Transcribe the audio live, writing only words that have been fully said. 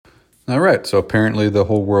All right, so apparently the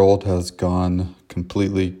whole world has gone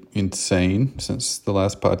completely insane since the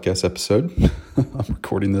last podcast episode. I'm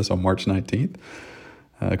recording this on March 19th.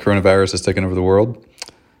 Coronavirus has taken over the world.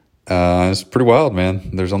 It's pretty wild,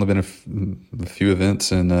 man. There's only been a few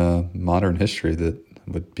events in modern history that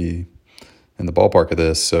would be in the ballpark of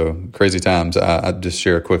this, so crazy times. I'd just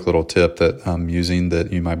share a quick little tip that I'm using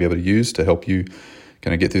that you might be able to use to help you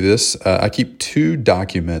kind of get through this. I keep 2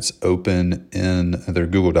 documents open in their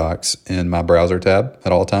Google Docs in my browser tab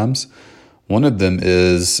at all times. One of them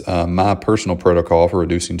is my personal protocol for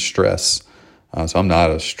reducing stress. So I'm not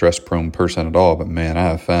a stress-prone person at all, but man, I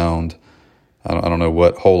have found, I don't know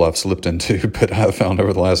what hole I've slipped into, but I have found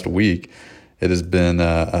over the last week, it has been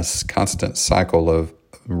a constant cycle of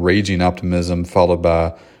raging optimism followed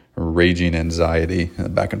by raging anxiety,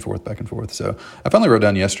 back and forth. So I finally wrote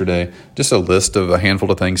down yesterday just a list of a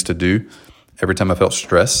handful of things to do every time I felt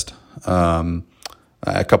stressed. A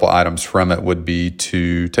couple items from it would be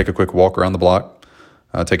to take a quick walk around the block,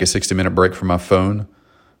 take a 60-minute break from my phone,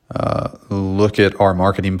 look at our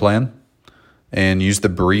marketing plan, and use the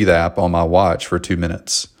Breathe app on my watch for 2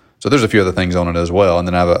 minutes. So there's a few other things on it as well. And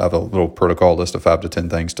then I have a little protocol list of 5 to 10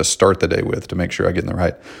 things to start the day with to make sure I get in the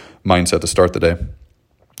right mindset to start the day.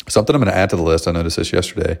 Something I'm going to add to the list, I noticed this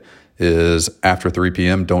yesterday, is after 3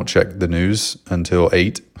 p.m., don't check the news until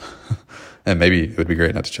 8. And maybe it would be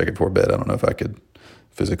great not to check it before bed. I don't know if I could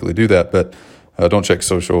physically do that, but don't check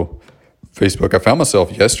social Facebook. I found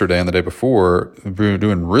myself yesterday and the day before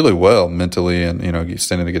doing really well mentally and,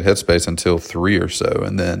 standing in a good headspace until 3 or so.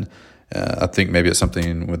 And then I think maybe it's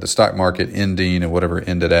something with the stock market ending and whatever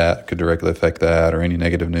ended at could directly affect that, or any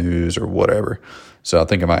negative news or whatever. So I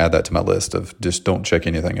think I might add that to my list of just don't check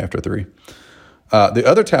anything after 3. The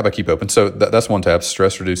other tab I keep open, so that's one tab,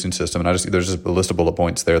 stress reducing system. And there's just a list of bullet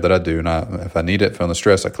points there that I do. And if I need it, feel the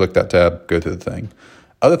stress, I click that tab, go through the thing.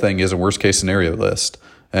 Other thing is a worst case scenario list.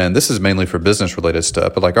 And this is mainly for business related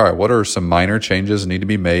stuff, but all right, what are some minor changes that need to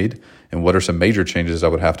be made? And what are some major changes I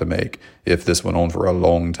would have to make if this went on for a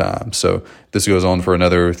long time? So if this goes on for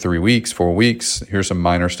another 3 weeks, 4 weeks, here's some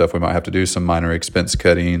minor stuff we might have to do, some minor expense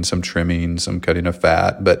cutting, some trimming, some cutting of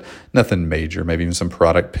fat, but nothing major, maybe even some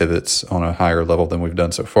product pivots on a higher level than we've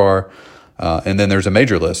done so far. And then there's a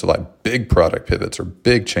major list of like big product pivots or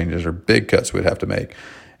big changes or big cuts we'd have to make.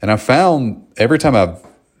 And I found every time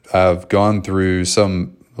I've gone through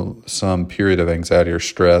some period of anxiety or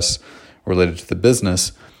stress related to the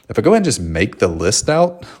business, if I go ahead and just make the list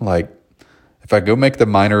out, like if I go make the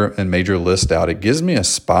minor and major list out, it gives me a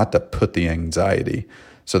spot to put the anxiety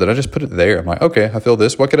so that I just put it there. I'm like, okay, I feel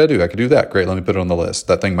this. What could I do? I could do that. Great. Let me put it on the list.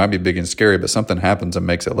 That thing might be big and scary, but something happens and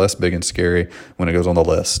makes it less big and scary when it goes on the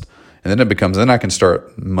list. And then I can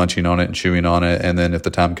start munching on it and chewing on it. And then if the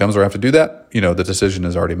time comes where I have to do that, the decision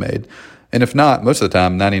is already made. And if not, most of the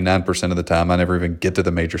time, 99% of the time, I never even get to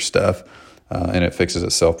the major stuff. And it fixes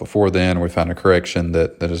itself before then, or we find a correction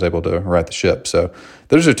that is able to right the ship. So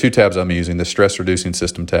those are 2 tabs I'm using, the stress reducing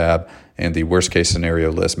system tab and the worst case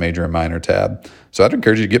scenario list, major and minor tab. So I'd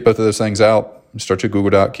encourage you to get both of those things out. Start your Google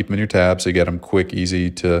Doc, keep them in your tab so you get them quick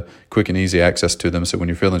and easy access to them. So when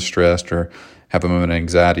you're feeling stressed or have a moment of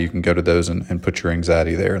anxiety, you can go to those and put your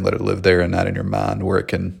anxiety there and let it live there and not in your mind where it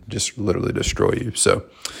can just literally destroy you. So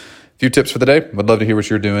a few tips for the day. I'd love to hear what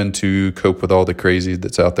you're doing to cope with all the crazy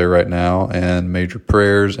that's out there right now, and major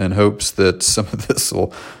prayers and hopes that some of this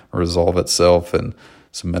will resolve itself and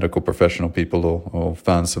some medical professional people will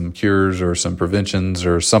find some cures or some preventions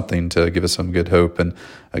or something to give us some good hope and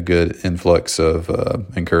a good influx of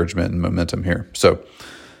encouragement and momentum here. So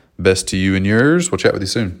best to you and yours. We'll chat with you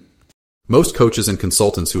soon. Most coaches and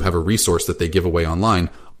consultants who have a resource that they give away online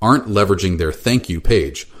aren't leveraging their thank you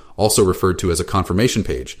page, also referred to as a confirmation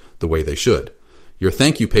page, the way they should. Your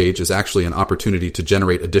thank you page is actually an opportunity to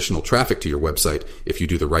generate additional traffic to your website if you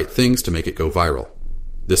do the right things to make it go viral.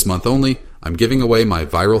 This month only, I'm giving away my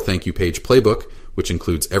viral thank you page playbook, which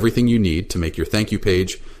includes everything you need to make your thank you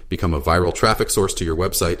page become a viral traffic source to your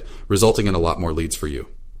website, resulting in a lot more leads for you.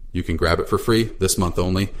 You can grab it for free this month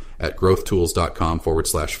only at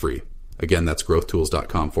growthtools.com/free. Again, that's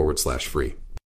growthtools.com/free.